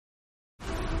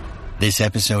This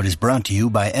episode is brought to you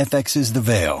by FX's The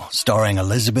Veil, starring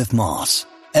Elizabeth Moss.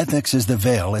 FX's The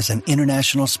Veil is an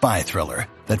international spy thriller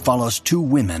that follows two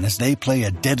women as they play a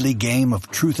deadly game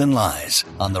of truth and lies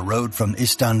on the road from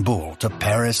Istanbul to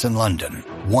Paris and London.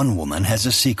 One woman has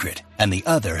a secret, and the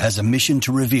other has a mission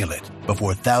to reveal it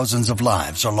before thousands of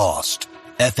lives are lost.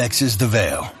 FX's The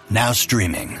Veil, now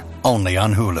streaming, only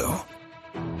on Hulu.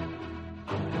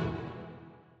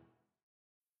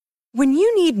 When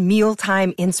you need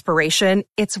mealtime inspiration,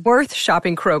 it's worth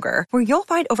shopping Kroger, where you'll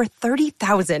find over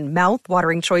 30,000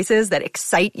 mouth-watering choices that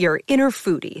excite your inner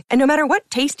foodie. And no matter what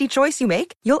tasty choice you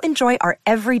make, you'll enjoy our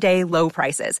everyday low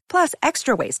prices, plus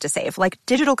extra ways to save, like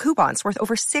digital coupons worth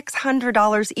over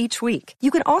 $600 each week. You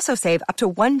can also save up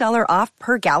to $1 off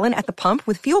per gallon at the pump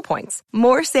with fuel points.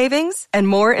 More savings and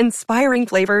more inspiring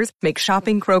flavors make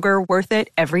shopping Kroger worth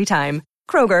it every time.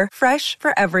 Kroger, fresh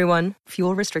for everyone.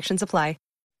 Fuel restrictions apply.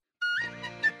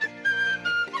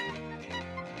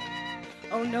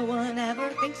 Oh, no one ever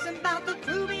thinks about the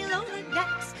crew below the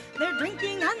decks. They're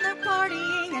drinking and they're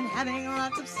partying and having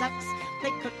lots of sex.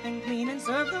 They cook and clean and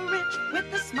serve the rich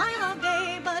with a smile all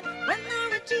day. But when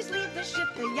the richies leave the ship,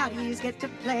 the yachties get to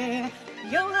play.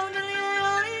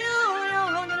 Yo-ho-diddly-yo-yo,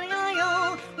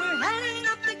 yo-ho-diddly-yo-yo. We're heading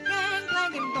up the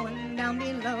gangplank and going down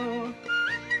below.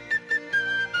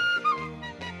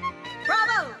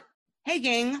 Bravo! Hey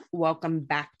gang, welcome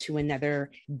back to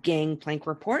another Gangplank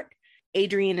Report.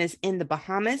 Adrienne is in the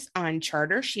Bahamas on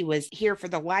charter. She was here for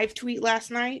the live tweet last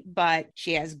night, but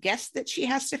she has guests that she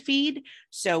has to feed.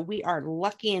 So we are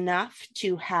lucky enough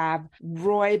to have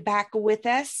Roy back with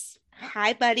us.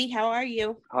 Hi, buddy. How are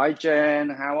you? Hi, Jen.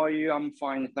 How are you? I'm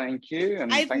fine, thank you.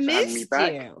 And I've thanks for having me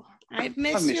back. You. I've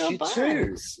missed you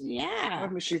too. Yeah.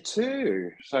 I've missed you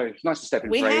too. So it's nice to step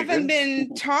in. We haven't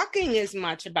been talking as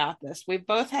much about this. We've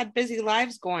both had busy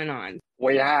lives going on.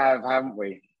 We have, haven't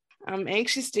we? I'm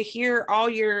anxious to hear all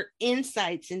your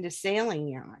insights into sailing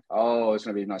yacht. Oh, it's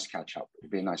going to be a nice catch up.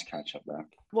 It'll be a nice catch up there.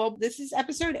 Well, this is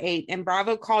episode 8, and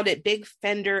Bravo called it Big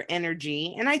Fender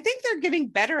Energy. And I think they're getting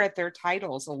better at their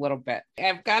titles a little bit.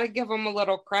 I've got to give them a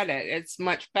little credit. It's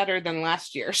much better than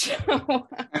last year. So.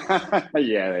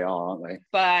 Yeah, they are, aren't they?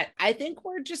 But I think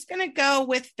we're just going to go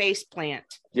with Faceplant.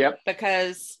 Yep.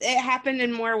 Because it happened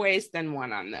in more ways than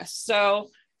one on this. So.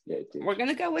 Yeah, we're going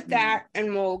to go with that,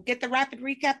 and we'll get the rapid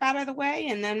recap out of the way,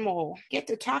 and then we'll get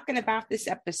to talking about this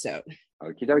episode.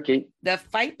 Okie dokie. The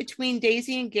fight between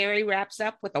Daisy and Gary wraps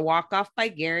up with a walk-off by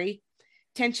Gary.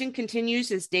 Tension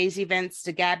continues as Daisy vents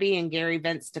to Gabby and Gary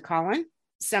vents to Colin.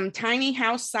 Some tiny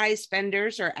house-sized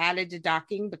fenders are added to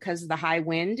docking because of the high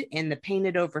wind and the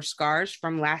painted-over scars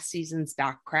from last season's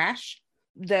dock crash.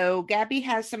 Though Gabby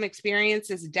has some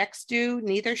experience as a deck stew,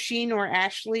 neither she nor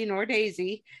Ashley nor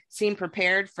Daisy seem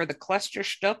prepared for the cluster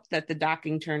shtuck that the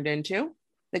docking turned into.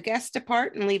 The guests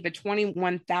depart and leave a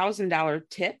 $21,000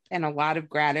 tip and a lot of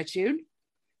gratitude.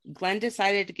 Glenn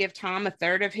decided to give Tom a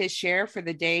third of his share for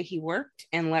the day he worked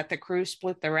and let the crew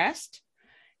split the rest.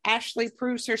 Ashley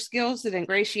proves her skills at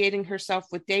ingratiating herself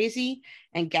with Daisy,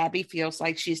 and Gabby feels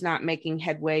like she's not making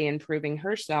headway in proving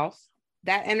herself.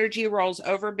 That energy rolls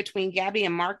over between Gabby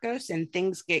and Marcos, and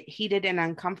things get heated and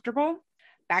uncomfortable.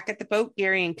 Back at the boat,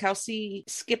 Gary and Kelsey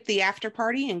skip the after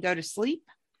party and go to sleep.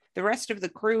 The rest of the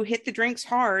crew hit the drinks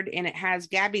hard, and it has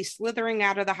Gabby slithering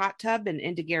out of the hot tub and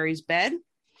into Gary's bed.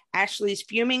 Ashley's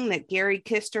fuming that Gary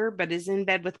kissed her, but is in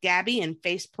bed with Gabby and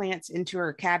face plants into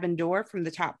her cabin door from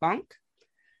the top bunk.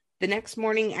 The next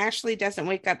morning, Ashley doesn't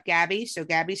wake up Gabby, so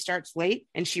Gabby starts late,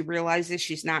 and she realizes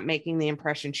she's not making the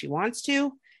impression she wants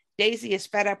to. Daisy is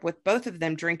fed up with both of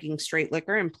them drinking straight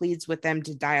liquor and pleads with them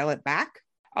to dial it back.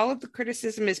 All of the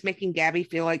criticism is making Gabby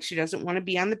feel like she doesn't want to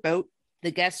be on the boat. The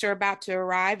guests are about to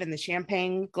arrive, and the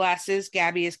champagne glasses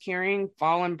Gabby is carrying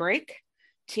fall and break.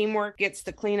 Teamwork gets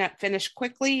the cleanup finished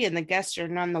quickly, and the guests are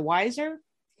none the wiser.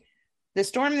 The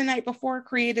storm the night before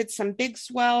created some big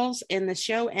swells, and the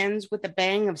show ends with a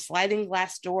bang of sliding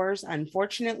glass doors,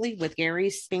 unfortunately with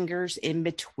Gary's fingers in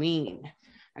between.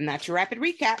 And that's your rapid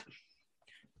recap.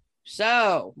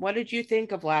 So, what did you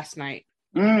think of last night?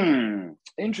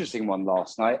 Interesting one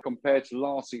last night compared to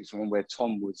last week's one where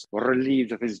Tom was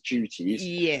relieved of his duties.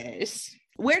 Yes.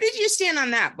 Where did you stand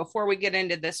on that before we get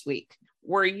into this week?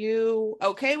 Were you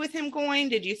okay with him going?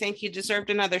 Did you think he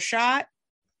deserved another shot?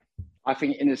 I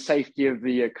think in the safety of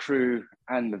the crew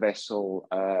and the vessel,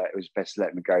 it was best to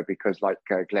let him go because like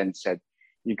Glenn said,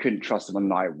 you couldn't trust him on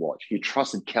night watch. You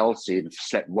trusted Kelsey and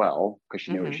slept well because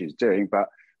she knew what she was doing, but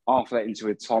after that into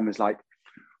it, Tom is like,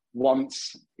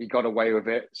 once he got away with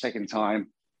it, second time,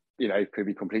 it could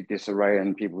be complete disarray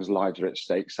and people's lives are at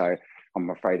stake. So I'm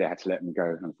afraid I had to let him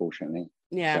go, unfortunately.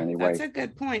 Yeah, that's a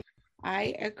good point.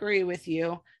 I agree with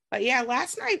you. But yeah,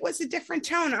 last night was a different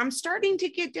tone. I'm starting to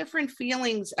get different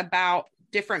feelings about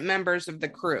different members of the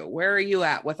crew. Where are you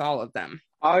at with all of them?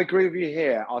 I agree with you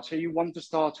here. I'll tell you one for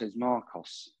starters,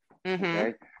 Marcos. Mm-hmm.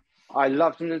 Okay. I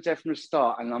loved him to death from the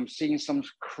start, and I'm seeing some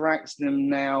cracks in him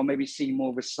now, maybe see more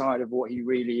of a side of what he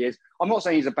really is. I'm not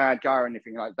saying he's a bad guy or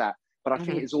anything like that, but I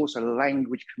think it's also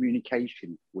language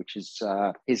communication, which is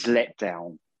his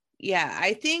letdown. Yeah,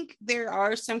 I think there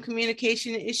are some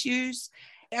communication issues.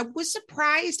 I was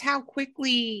surprised how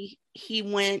quickly he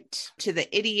went to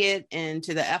the idiot and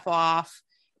to the F off.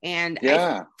 And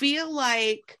I feel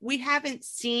like we haven't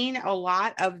seen a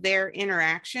lot of their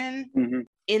interaction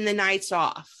in the nights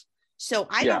off. So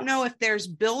I don't know if there's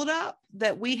buildup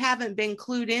that we haven't been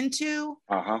clued into,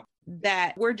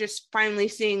 that we're just finally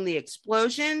seeing the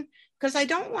explosion, because I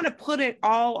don't want to put it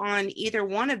all on either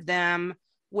one of them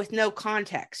with no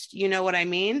context. You know what I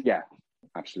mean? Yeah,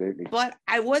 absolutely. But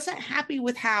I wasn't happy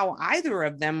with how either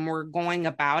of them were going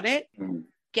about it.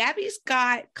 Gabby's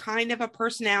got kind of a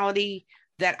personality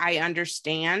that I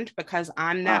understand, because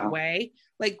I'm that way,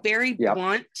 like very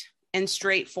blunt and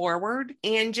straightforward,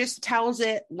 and just tells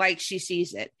it like she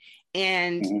sees it.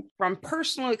 And from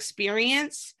personal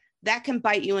experience, that can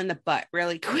bite you in the butt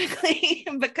really quickly,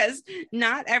 because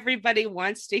not everybody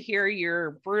wants to hear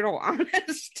your brutal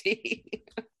honesty.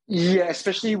 Yeah,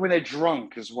 especially when they're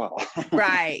drunk as well.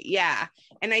 Right. Yeah.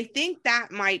 And I think that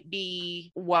might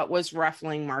be what was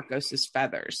ruffling Marcos's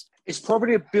feathers. It's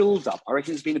probably a build-up. I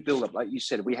reckon it's been a build-up. Like you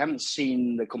said, we haven't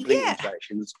seen the complete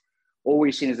interactions. All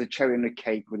we've seen is the cherry on the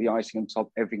cake with the icing on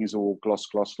top. Everything is all gloss.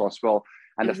 Well,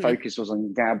 and the focus was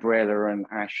on Gabriella and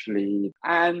Ashley.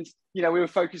 And, you know, we were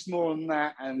focused more on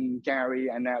that and Gary,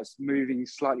 and now it's moving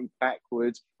slightly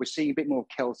backwards. We're seeing a bit more of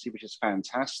Kelsey, which is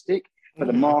fantastic. But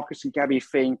the Marcus and Gabby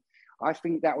thing, I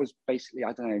think that was basically,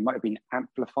 I don't know, it might have been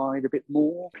amplified a bit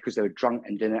more because they were drunk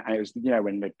and dinner. And it was, you know,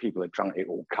 when people are drunk, it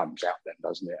all comes out then,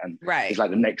 doesn't it? And it's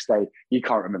like the next day, you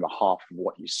can't remember half of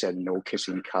what you said, and they're all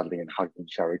kissing and cuddling and hugging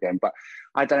each other again. But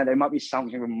I don't know, there might be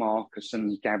something with Marcus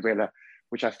and Gabriella,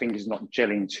 which I think is not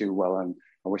gelling too well. And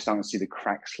we're starting to see the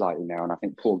cracks slightly now. And I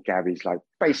think poor Gabby's like,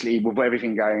 basically with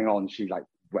everything going on, she like,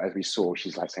 as we saw,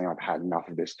 she's like saying, I've had enough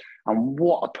of this. And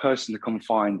what a person to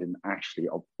confide in, Ashley,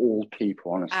 of all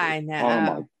people, honestly. I know. Oh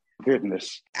my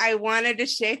goodness. I wanted to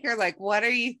shake her, like, what are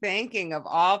you thinking? Of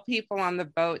all people on the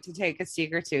boat to take a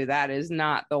secret to, that is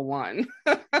not the one.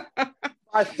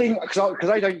 I think, because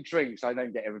I don't drink, so I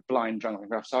don't get ever blind drunk and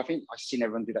stuff. So I think I've seen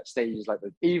everyone do that stage, like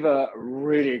the either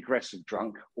really aggressive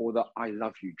drunk or the I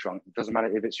love you drunk. It doesn't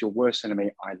matter if it's your worst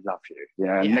enemy, I love you.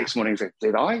 Yeah. And next morning it's like,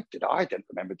 did I? I didn't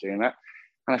remember doing that.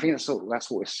 And I think that's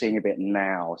what we're seeing a bit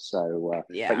now. So,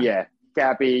 but yeah,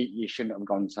 Gabby, you shouldn't have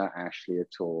gone to Ashley at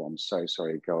all. I'm so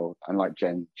sorry, girl. And like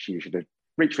Jen, she should have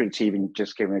reached for the TV and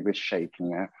just given a good shaking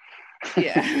there.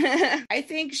 Yeah, I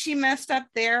think she messed up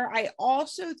there. I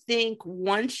also think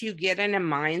once you get in a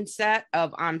mindset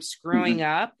of I'm screwing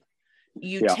up,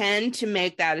 you tend to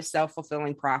make that a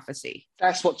self-fulfilling prophecy.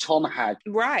 That's what Tom had.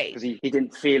 Right. Because he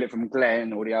didn't feel it from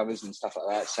Glenn or the others and stuff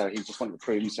like that. So he just wanted to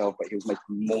prove himself, but he was making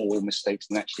more mistakes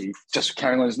than actually just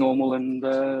carrying on as normal and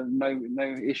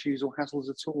no issues or hassles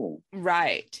at all.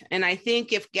 Right. And I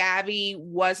think if Gabby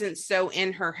wasn't so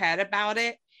in her head about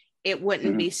it, it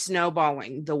wouldn't be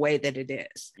snowballing the way that it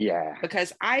is. Yeah.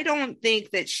 Because I don't think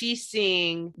that she's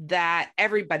seeing that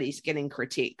everybody's getting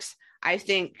critiques. I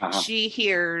think she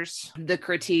hears the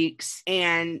critiques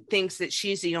and thinks that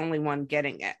she's the only one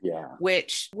getting it. Yeah.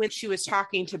 Which, when she was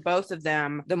talking to both of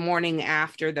them the morning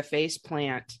after the face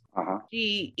plant,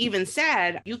 she even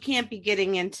said, you can't be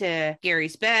getting into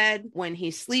Gary's bed when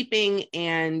he's sleeping,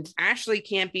 and Ashley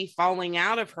can't be falling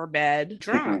out of her bed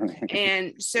drunk.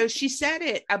 And so she said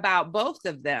it about both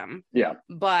of them. Yeah.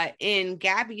 But in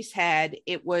Gabby's head,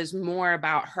 it was more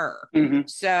about her.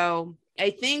 So I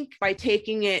think by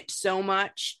taking it so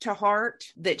much to heart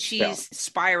that she's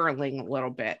spiraling a little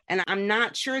bit. And I'm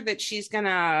not sure that she's going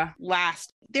to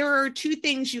last. There are two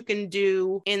things you can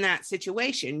do in that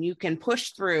situation. You can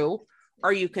push through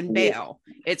or you can bail.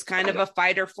 It's kind of a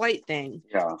fight or flight thing.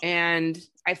 Yeah. And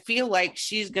I feel like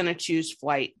she's going to choose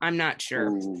flight. I'm not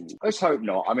sure. Let's hope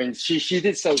not. I mean, she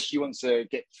did say she wants to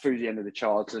get through the end of the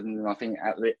chart. And I think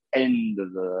at the end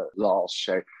of the last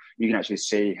show, you can actually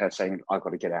see her saying, I've got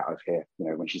to get out of here, you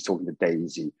know, when she's talking to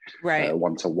Daisy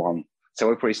one-to-one. So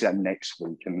we'll probably see that next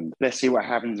week. And let's see what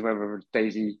happens, whether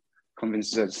Daisy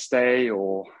convinces her to stay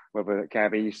or whether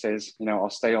Gabby says, you know, I'll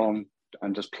stay on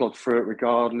and just plod through it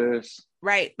regardless.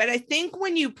 Right. But I think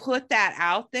when you put that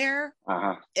out there,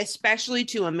 especially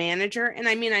to a manager, and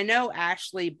I mean, I know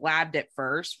Ashley blabbed it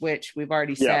first, which we've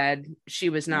already said she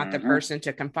was not the person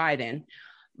to confide in.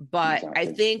 But Exactly.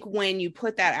 I think when you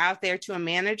put that out there to a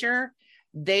manager,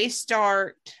 they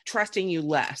start trusting you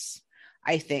less,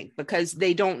 I think, because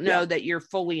they don't know that you're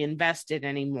fully invested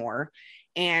anymore.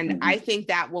 And I think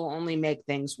that will only make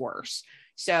things worse.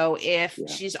 So if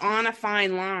she's on a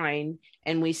fine line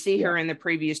and we see her in the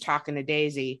previews talking to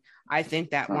Daisy, I think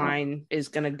that line is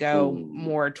going to go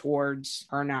more towards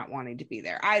her not wanting to be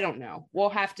there. I don't know. We'll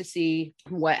have to see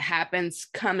what happens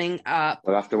coming up.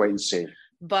 We'll have to wait and see.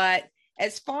 But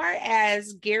as far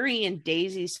as Gary and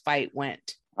Daisy's fight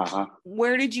went,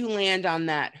 where did you land on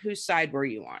that? Whose side were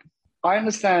you on? I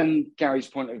understand Gary's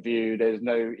point of view. There's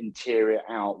no interior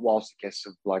out whilst the guests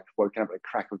have like woken up at the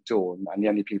crack of dawn, and the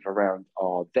only people around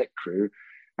are deck crew.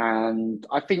 And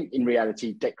I think in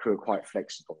reality, deck crew are quite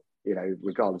flexible. You know,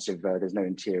 regardless if there's no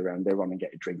interior around, they'll run and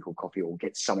get a drink or coffee or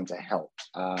get someone to help.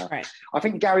 Right. I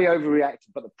think Gary overreacted,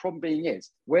 but the problem being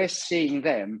is we're seeing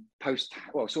them post,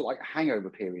 well, sort of like a hangover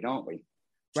period, aren't we?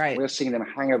 Right. We're seeing them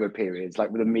hangover periods,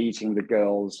 like with a meeting, the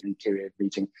girls' interior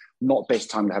meeting, not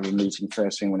best time to have a meeting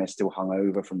first thing when they're still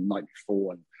hungover from the night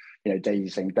before. And, you know, Daisy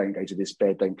saying, don't go to this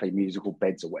bed, don't play musical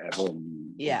beds or whatever.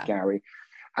 And Gary.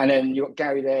 And then you've got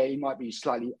Gary there, he might be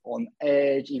slightly on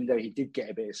edge, even though he did get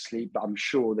a bit of sleep, but I'm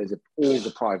sure there's all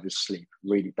deprived of sleep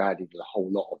really badly for a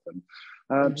whole lot of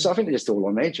them. So I think they're just all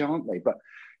on edge, aren't they? But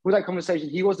with that conversation,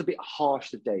 he was a bit harsh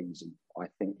to Daisy, I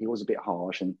think. He was a bit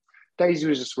harsh. And Daisy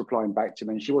was just replying back to him,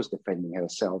 and she was defending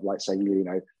herself, like saying, you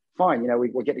know, fine, you know,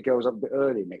 we'll get the girls up a bit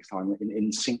early next time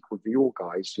in sync with your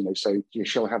guys, you know, so you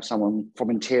shall have someone from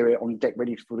interior on deck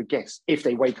ready for the guests. If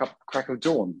they wake up crack of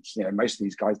dawn, you know, most of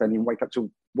these guys don't even wake up till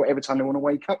whatever time they want to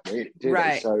wake up, really, do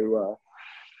they? So,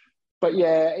 but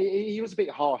yeah, he was a bit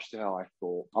harsh to her, I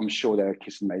thought. I'm sure they'll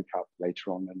kiss and make up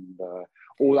later on, and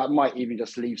or that might even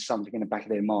just leave something in the back of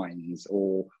their minds.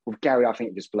 Or with Gary, I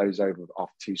think it just blows over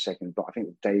after 2 seconds. But I think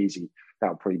with Daisy,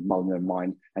 that'll probably mull in her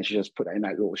mind, and she just put that in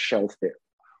that little shelf bit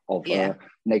of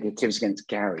negatives against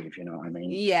Gary, if you know what I mean.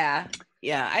 Yeah.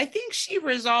 I think she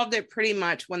resolved it pretty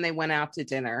much when they went out to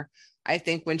dinner. I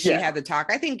think when she had the talk,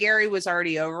 I think Gary was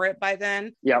already over it by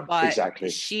then. Yeah, but exactly.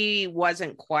 She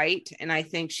wasn't quite. And I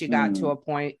think she got to a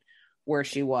point where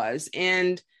she was.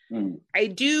 And I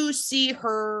do see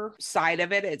her side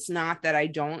of it. It's not that I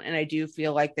don't. And I do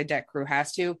feel like the deck crew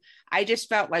has to. I just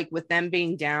felt like with them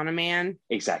being down a man.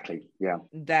 Exactly. Yeah.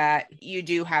 That you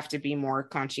do have to be more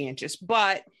conscientious.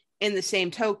 But in the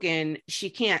same token, she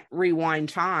can't rewind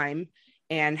time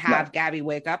and have Gabby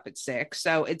wake up at 6.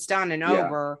 So it's done and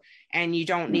over, and you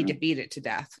don't need to beat it to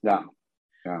death. Yeah.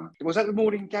 Was that the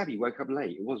morning Gabby woke up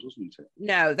late? It was, wasn't it?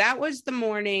 No, that was the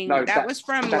morning. No, that was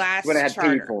from last when I had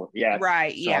charter. People. Yeah.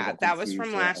 Right. So yeah. That was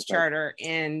from last charter.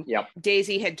 And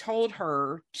Daisy had told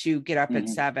her to get up at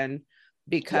 7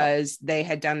 because they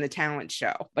had done the talent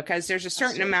show, because there's a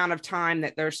certain amount of time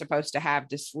that they're supposed to have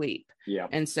to sleep. Yeah.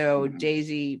 And so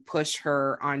Daisy pushed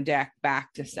her on deck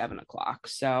back to 7 o'clock.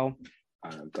 So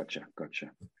Gotcha.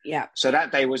 Yeah. So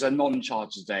that day was a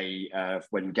non-charter day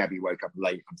when Gabby woke up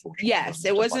late, unfortunately. Yes,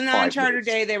 it was a non-charter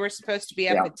day. They were supposed to be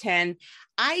up at 10.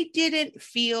 I didn't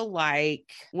feel like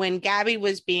when Gabby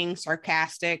was being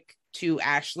sarcastic to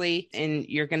Ashley, and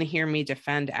you're going to hear me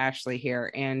defend Ashley here,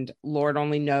 and Lord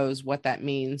only knows what that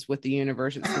means with the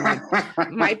universe. It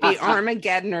might be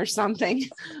Armageddon or something,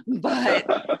 but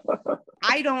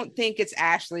I don't think it's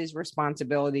Ashley's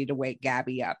responsibility to wake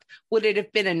Gabby up. Would it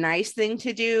have been a nice thing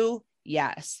to do?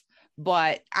 Yes.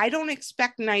 But I don't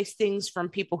expect nice things from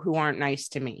people who aren't nice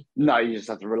to me. No, you just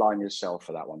have to rely on yourself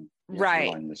for that one.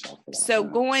 Right. So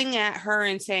going at her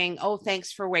and saying, oh,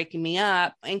 thanks for waking me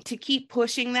up, and to keep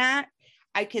pushing that,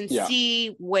 I can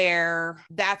see where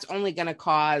that's only going to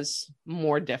cause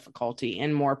more difficulty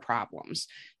and more problems.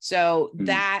 So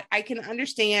that I can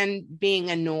understand being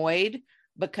annoyed,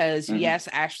 because yes,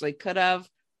 Ashley could have,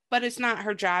 but it's not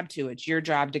her job to. It's your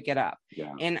job to get up.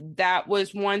 Yeah. And that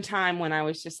was one time when I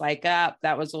was just like,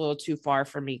 that was a little too far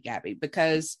for me, Gabby,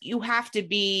 because you have to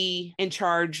be in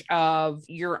charge of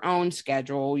your own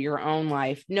schedule, your own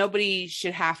life. Nobody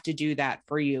should have to do that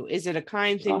for you. Is it a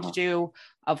kind thing to do?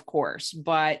 Of course.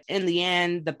 But in the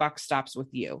end, the buck stops with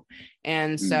you.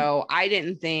 And so I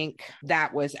didn't think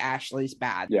that was Ashley's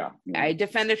bad. Yeah. I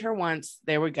defended her once.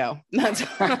 There we go.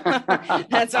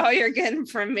 That's all you're getting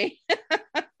from me.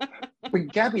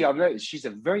 But Gabby, I've noticed she's a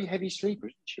very heavy sleeper,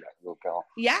 isn't she, that little girl?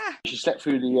 Yeah. She slept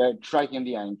through the dragging of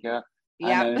the anchor.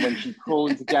 And then when she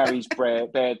crawled into Gary's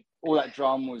bed, all that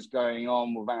drama was going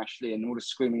on with Ashley and all the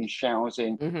screaming and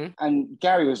shouting. And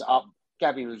Gary was up.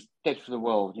 Gabby was dead for the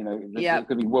world. You know, there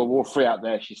could be World War III out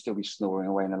there. She'd still be snoring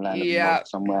away in the land of Nod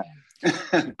somewhere.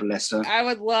 Bless her. I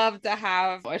would love to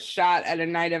have a shot at a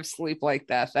night of sleep like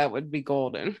that. That would be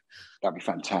golden. That'd be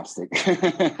fantastic.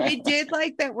 I did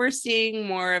like that we're seeing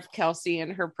more of Kelsey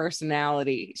and her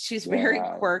personality. She's very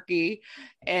quirky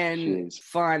and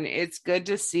fun. It's good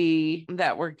to see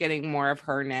that we're getting more of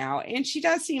her now. And she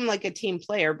does seem like a team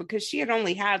player because she had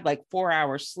only had like 4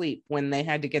 hours sleep when they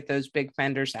had to get those big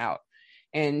fenders out.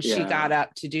 And she got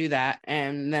up to do that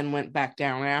and then went back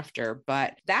down after.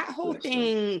 But that whole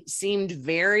thing seemed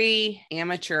very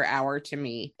amateur hour to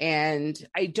me. And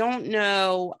I don't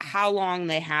know how long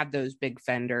they had those big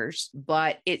fenders,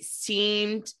 but it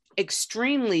seemed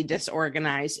extremely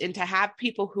disorganized. And to have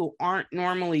people who aren't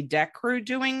normally deck crew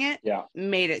doing it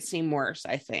made it seem worse,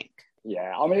 I think.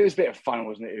 Yeah, I mean, it was a bit of fun,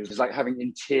 wasn't it? It was like having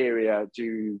interior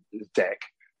do the deck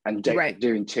and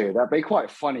doing two. That'd be quite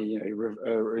funny,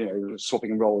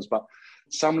 swapping roles. But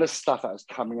some of the stuff that was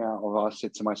coming out of, I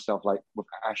said to myself, like with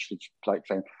Ashley, like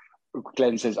saying,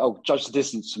 Glenn says, "Oh, judge the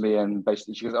distance to me," and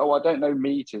basically she goes, "Oh, I don't know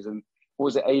meters." And what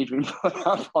was it, Adrian put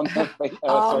up on her face?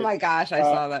 My gosh, I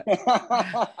saw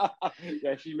that.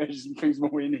 Yeah, she measures things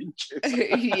more in inches.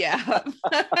 Yeah.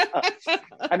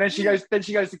 And then she goes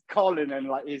to Colin, and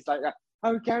like he's like,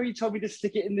 "Oh, Gary told me to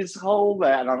stick it in this hole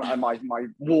there," and my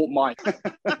warp mind.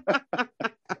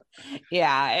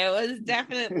 Yeah, it was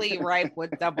definitely ripe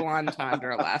with double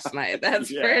entendre last night. That's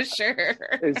for sure.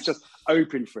 It's just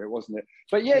open for it, wasn't it?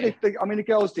 But the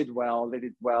girls did well. They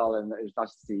did well, and it was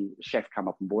nice to see the chef come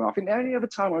up and board. I think the only other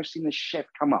time I've seen the chef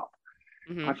come up,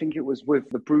 I think it was with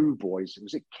the Brew Boys.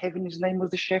 Was it Kevin? His name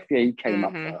was the chef. Yeah, he came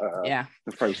up. To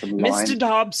throw some line. Mr.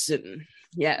 Dobson.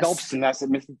 Yes. Dobson, that's it,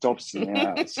 Mr. Dobson.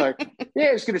 Yeah. So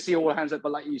it was good to see all hands up.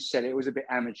 But like you said, it was a bit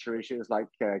amateurish. It was like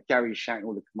Gary shouting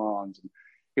all the commands, and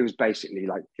it was basically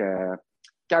like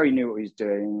Gary knew what he was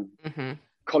doing.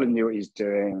 Colin knew what he was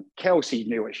doing. Kelsey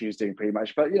knew what she was doing pretty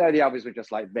much. But, the others were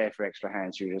just like there for extra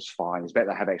hands. She was just fine. It's better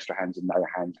to have extra hands than no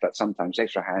hands. But sometimes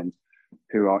extra hands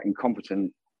who are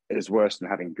incompetent is worse than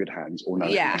having good hands or no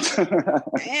hands.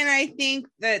 And I think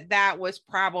that was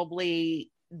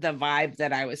probably the vibe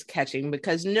that I was catching,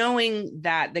 because knowing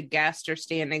that the guests are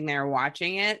standing there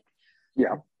watching it,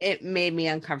 it made me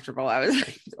uncomfortable. I was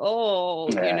like,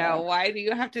 why do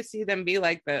you have to see them be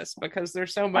like this? Because they're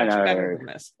so much better than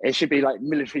this. It should be like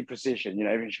military precision,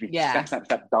 it should be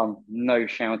step done, no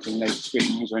shouting, no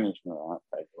screamings or anything like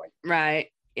that. Right.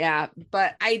 Yeah,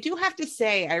 but I do have to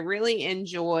say, I really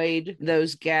enjoyed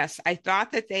those guests. I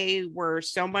thought that they were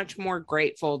so much more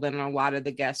grateful than a lot of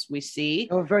the guests we see.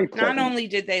 Oh, very pleasant. Not only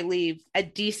did they leave a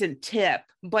decent tip,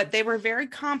 but they were very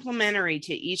complimentary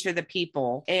to each of the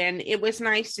people. And it was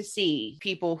nice to see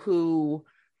people who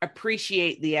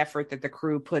appreciate the effort that the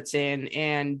crew puts in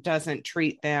and doesn't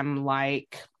treat them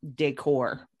like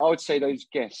decor. I would say those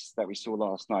guests that we saw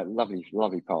last night, lovely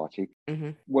party,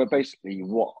 were basically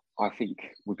what I think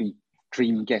would be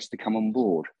dream guests to come on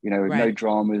board. No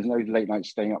dramas, no late night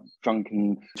staying up drunk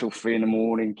until 3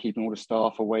 a.m, keeping all the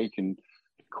staff awake and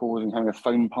having a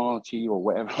phone party or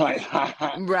whatever like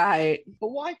that. Right. But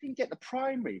what I didn't get the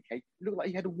primary, it looked like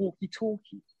he had a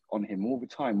walkie-talkie on him all the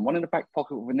time, one in the back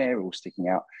pocket with an aerial sticking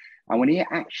out. And when he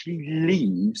actually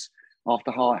leaves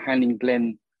after handing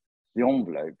Glenn the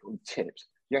envelope or tips,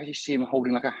 you actually see him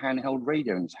holding like a handheld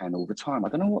radio in his hand all the time. I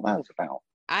don't know what that was about.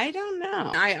 I don't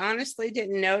know. I honestly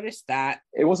didn't notice that.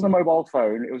 It wasn't a mobile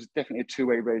phone. It was definitely a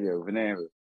two-way radio with an aerial.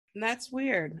 That's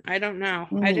weird. I don't know.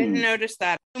 I didn't notice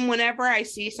that. And whenever I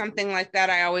see something like that,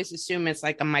 I always assume it's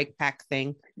like a mic pack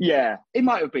thing. Yeah, it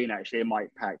might have been actually a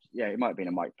mic pack. Yeah, it might have been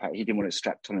a mic pack. He didn't want it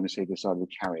strapped on him so he decided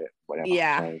to carry it, whatever.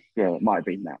 Yeah. So, yeah, it might have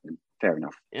been that. Fair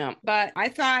enough. Yeah, but I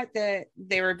thought that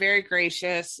they were very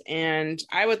gracious, and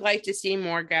I would like to see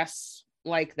more guests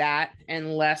like that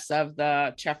and less of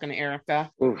the Chuck and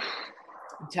Erica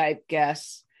type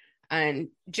guests, and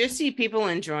just see people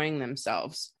enjoying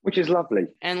themselves, which is lovely,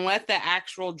 and let the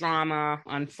actual drama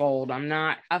unfold. I'm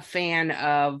not a fan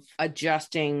of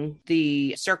adjusting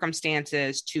the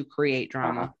circumstances to create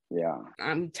drama. Yeah,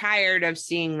 I'm tired of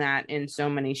seeing that in so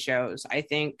many shows. I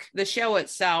think the show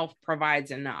itself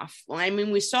provides enough. Well, I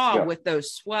mean, we saw with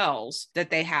those swells that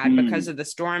they had because of the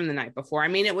storm the night before. I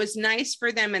mean, it was nice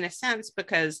for them in a sense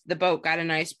because the boat got a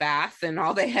nice bath and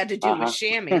all they had to do was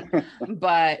chamois.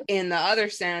 But in the other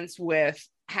sense, with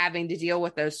having to deal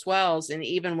with those swells and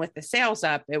even with the sails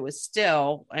up, it was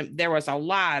still, there was a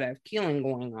lot of keeling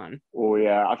going on. Oh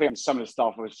yeah, I think some of the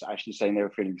staff was actually saying they were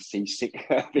feeling seasick.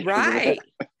 Right.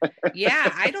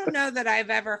 Yeah, I don't know that I've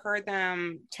ever heard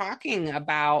them talking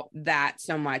about that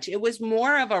so much. It was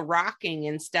more of a rocking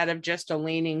instead of just a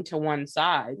leaning to one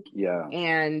side. Yeah.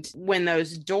 And when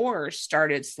those doors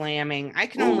started slamming, I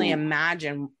can only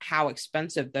imagine how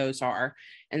expensive those are.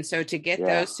 And so to get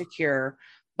those secure.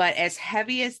 But as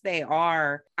heavy as they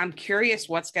are, I'm curious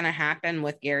what's going to happen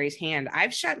with Gary's hand.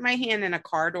 I've shut my hand in a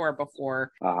car door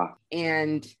before,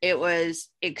 and it was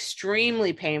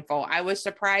extremely painful. I was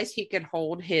surprised he could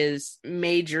hold his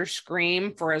major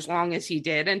scream for as long as he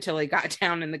did until he got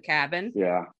down in the cabin.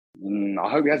 Yeah. I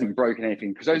hope he hasn't broken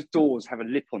anything, because those doors have a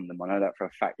lip on them. I know that for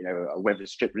a fact, a weather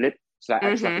strip lip. So that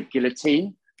acts like a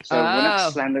guillotine. So when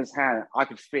that slammed his hand, I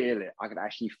could feel it. I could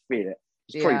actually feel it.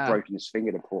 He's probably broken his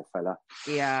finger, the poor fella.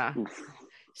 Yeah. Oof.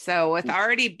 So with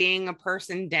already being a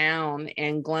person down,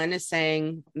 and Glenn is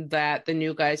saying that the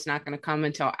new guy's not going to come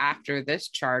until after this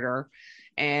charter,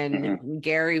 and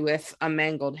Gary with a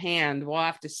mangled hand, we'll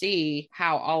have to see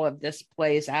how all of this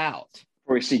plays out.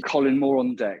 Or we see Colin more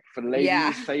on deck. For the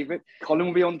ladies' favourite, Colin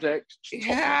will be on deck.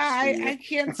 Yeah, I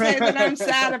can't say that I'm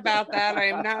sad about that. I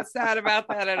am not sad about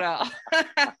that at all.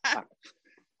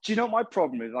 Do you know what my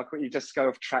problem is? Like, you just go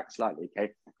off track slightly,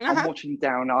 okay? I'm watching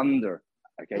Down Under,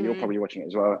 okay? You're probably watching it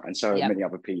as well, and so are many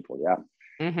other people,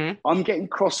 I'm getting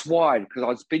cross-wired because I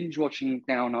was binge-watching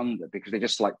Down Under because they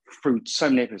just, like, threw so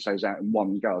many episodes out in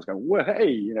one go. I was going, well,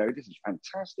 hey, this is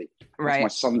fantastic. That's my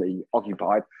Sunday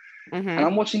occupied. And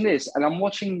I'm watching this, and I'm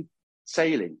watching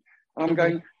Sailing, and I'm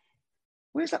going,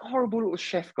 where's that horrible little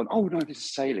chef gone? Oh no, this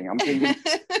is Sailing. I'm thinking,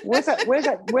 where's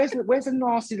the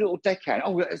nasty little deckhand?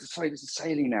 Oh, sorry, this is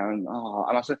Sailing now. And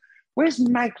I said, where's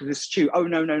Mag the stew? Oh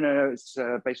no, it's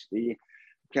basically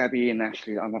Gabby and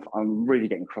Ashley. I'm really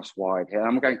getting cross-wired here.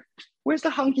 I'm going, where's the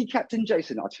hunky Captain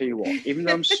Jason? I'll tell you what, even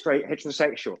though I'm straight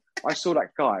heterosexual, I saw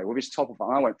that guy with his top off,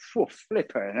 and I went,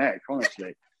 flipper heck,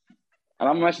 honestly. And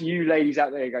I'm imagining you ladies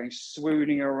out there going,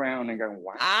 swooning around and going,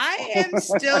 wow. I am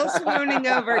still swooning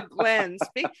over Glenn.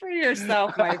 Speak for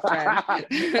yourself, my friend.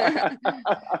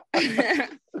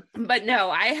 But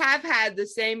no, I have had the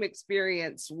same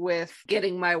experience with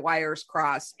getting my wires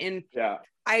crossed. And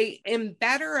I am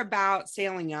better about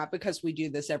Sailing Yacht because we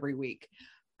do this every week.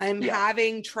 I'm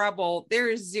having trouble. There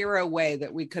is zero way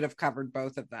that we could have covered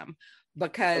both of them.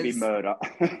 Because it'd be murder.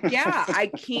 I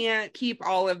can't keep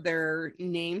all of their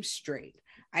names straight.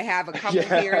 I have a couple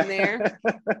here and there,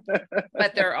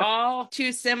 but they're all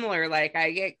too similar. Like,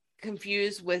 I get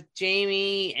confused with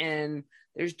Jamie, and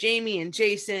there's Jamie and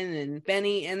Jason and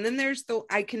Benny, and then there's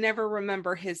I can never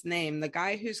remember his name, the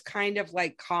guy who's kind of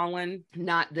like Colin,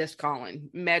 not this Colin,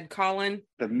 Med Colin.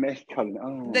 The Med Colin.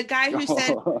 Oh, the guy who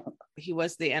said he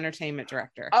was the entertainment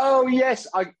director. Oh yes,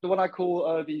 the one I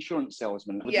call the insurance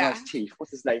salesman with nice teeth.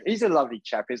 What's his name? He's a lovely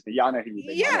chap, isn't he? Yeah, I know who you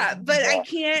mean. Yeah, but I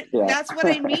can't. That's what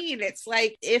I mean. It's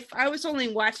like, if I was only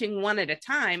watching one at a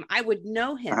time, I would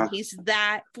know him. He's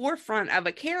that forefront of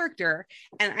a character,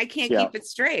 and I can't keep it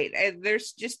straight.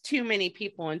 There's just too many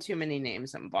people and too many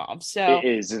names involved. So it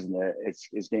is, isn't it?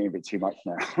 It's getting a bit too much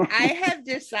now. I have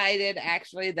decided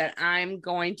actually that I'm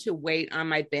going to wait on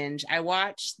my binge. I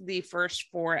watched the first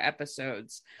 4 episodes.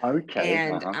 Okay.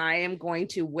 And I am going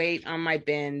to wait on my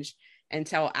binge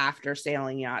until after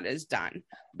Sailing Yacht is done,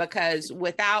 because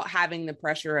without having the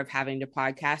pressure of having to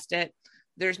podcast it,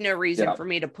 there's no reason for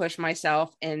me to push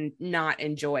myself and not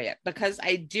enjoy it, because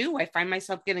I find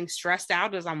myself getting stressed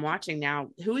out as I'm watching now.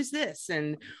 Who is this?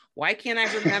 And why can't I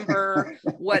remember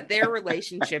what their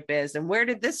relationship is? And where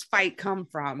did this fight come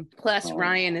from? Plus,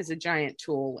 Ryan is a giant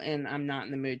tool, and I'm not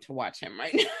in the mood to watch him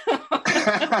right now.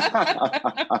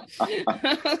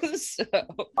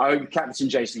 Captain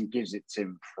Jason gives it to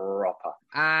him proper.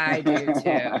 I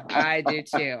do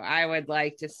too. I would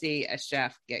like to see a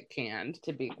chef get canned,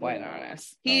 to be quite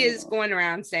honest. He is going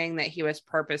around saying that he was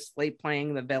purposely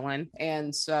playing the villain.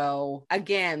 And so,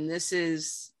 again, this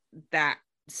is that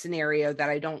scenario that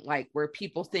I don't like, where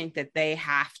people think that they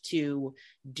have to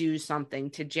do something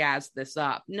to jazz this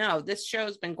up. No, this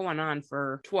show's been going on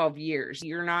for 12 years.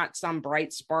 You're not some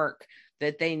bright spark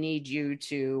that they need you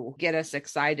to get us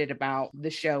excited about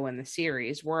the show and the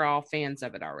series. We're all fans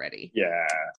of it already. Yeah.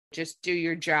 Just do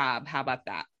your job. How about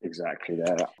that? Exactly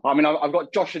that. I mean, I've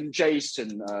got Josh and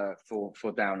Jason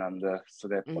for Down Under, for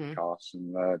their podcasts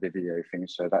and their video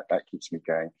things. So that keeps me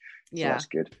going. So that's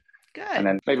good. Good. And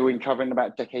then maybe we can cover in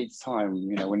about a decade's time,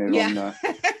 when they're on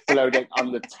Below Deck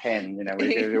Under 10,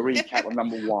 we do a recap of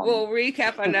number 1. We'll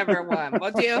recap on number 1.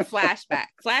 We'll do a flashback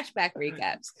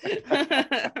recaps.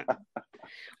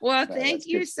 Well, thank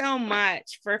you so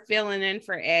much for filling in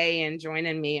for A and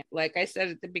joining me. Like I said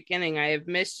at the beginning, I have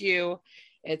missed you.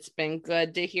 It's been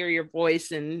good to hear your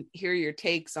voice and hear your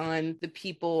takes on the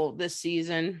people this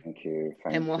season. Thank you.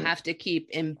 And we'll have to keep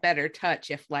in better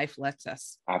touch if life lets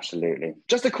us. Absolutely.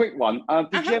 Just a quick one.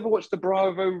 Did you ever watch the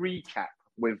Bravo recap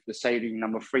with the Sailing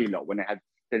number 3 lot when they had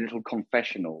their little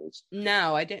confessionals?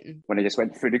 No, I didn't. When they just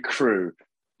went through the crew.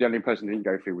 The only person who didn't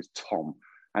go through was Tom.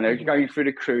 And they're going through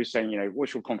the crew saying,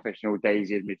 what's your confessional?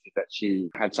 Daisy admitted that she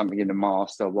had something in the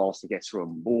master whilst the guests were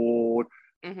on board.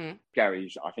 Mm-hmm.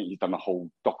 Gary's, I think he's done a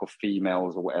whole doc of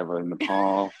females or whatever in the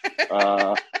past.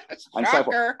 And so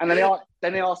forth. And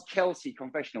then they asked Kelsey,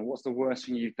 confessional, what's the worst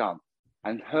thing you've done?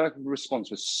 And her response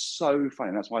was so funny.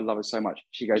 And that's why I love her so much.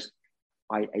 She goes,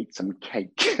 I ate some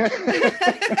cake.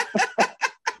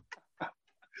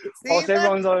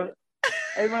 Everyone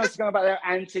else is going about their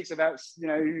antics, about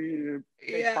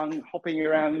fun hopping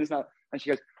around and stuff. And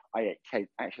she goes, I ate cake.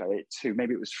 Actually, I ate 2.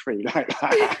 Maybe it was 3, like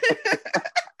that.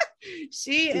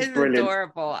 She is brilliant.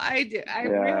 Adorable. I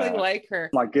really like her.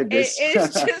 My goodness.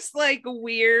 It's just like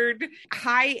weird,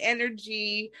 high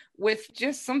energy with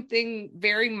just something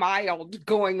very mild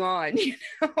going on.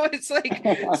 It's like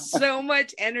so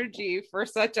much energy for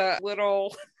such a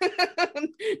little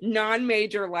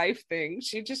non-major life thing.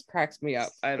 She just cracks me up.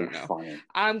 I don't know. Funny.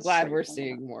 I'm glad we're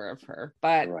seeing more of her.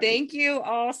 But thank you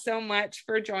all so much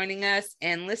for joining us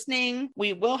and listening.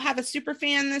 We will have a super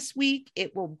fan this week.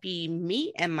 It will be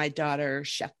me and my daughter,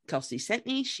 Chef Kelsey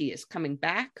Sentney. She is coming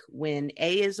back when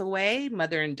A is away.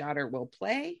 Mother and daughter will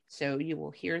play. So you will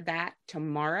hear that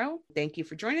tomorrow. Thank you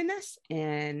for joining us,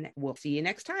 and we'll see you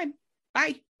next time.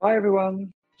 Bye. Bye,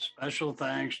 everyone. Special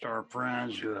thanks to our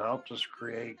friends who helped us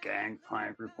create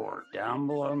Gangplank Report. Down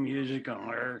below, music and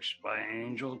lyrics by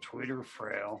Angel Tweeter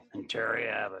Frail and Terry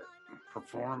Abbott.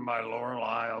 Performed by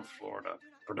Lorelei of Florida.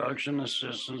 Production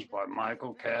assistance by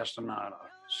Michael Castaneda.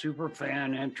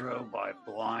 Superfan intro by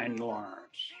Blind Lawrence.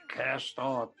 Cast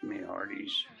off, me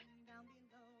hearties.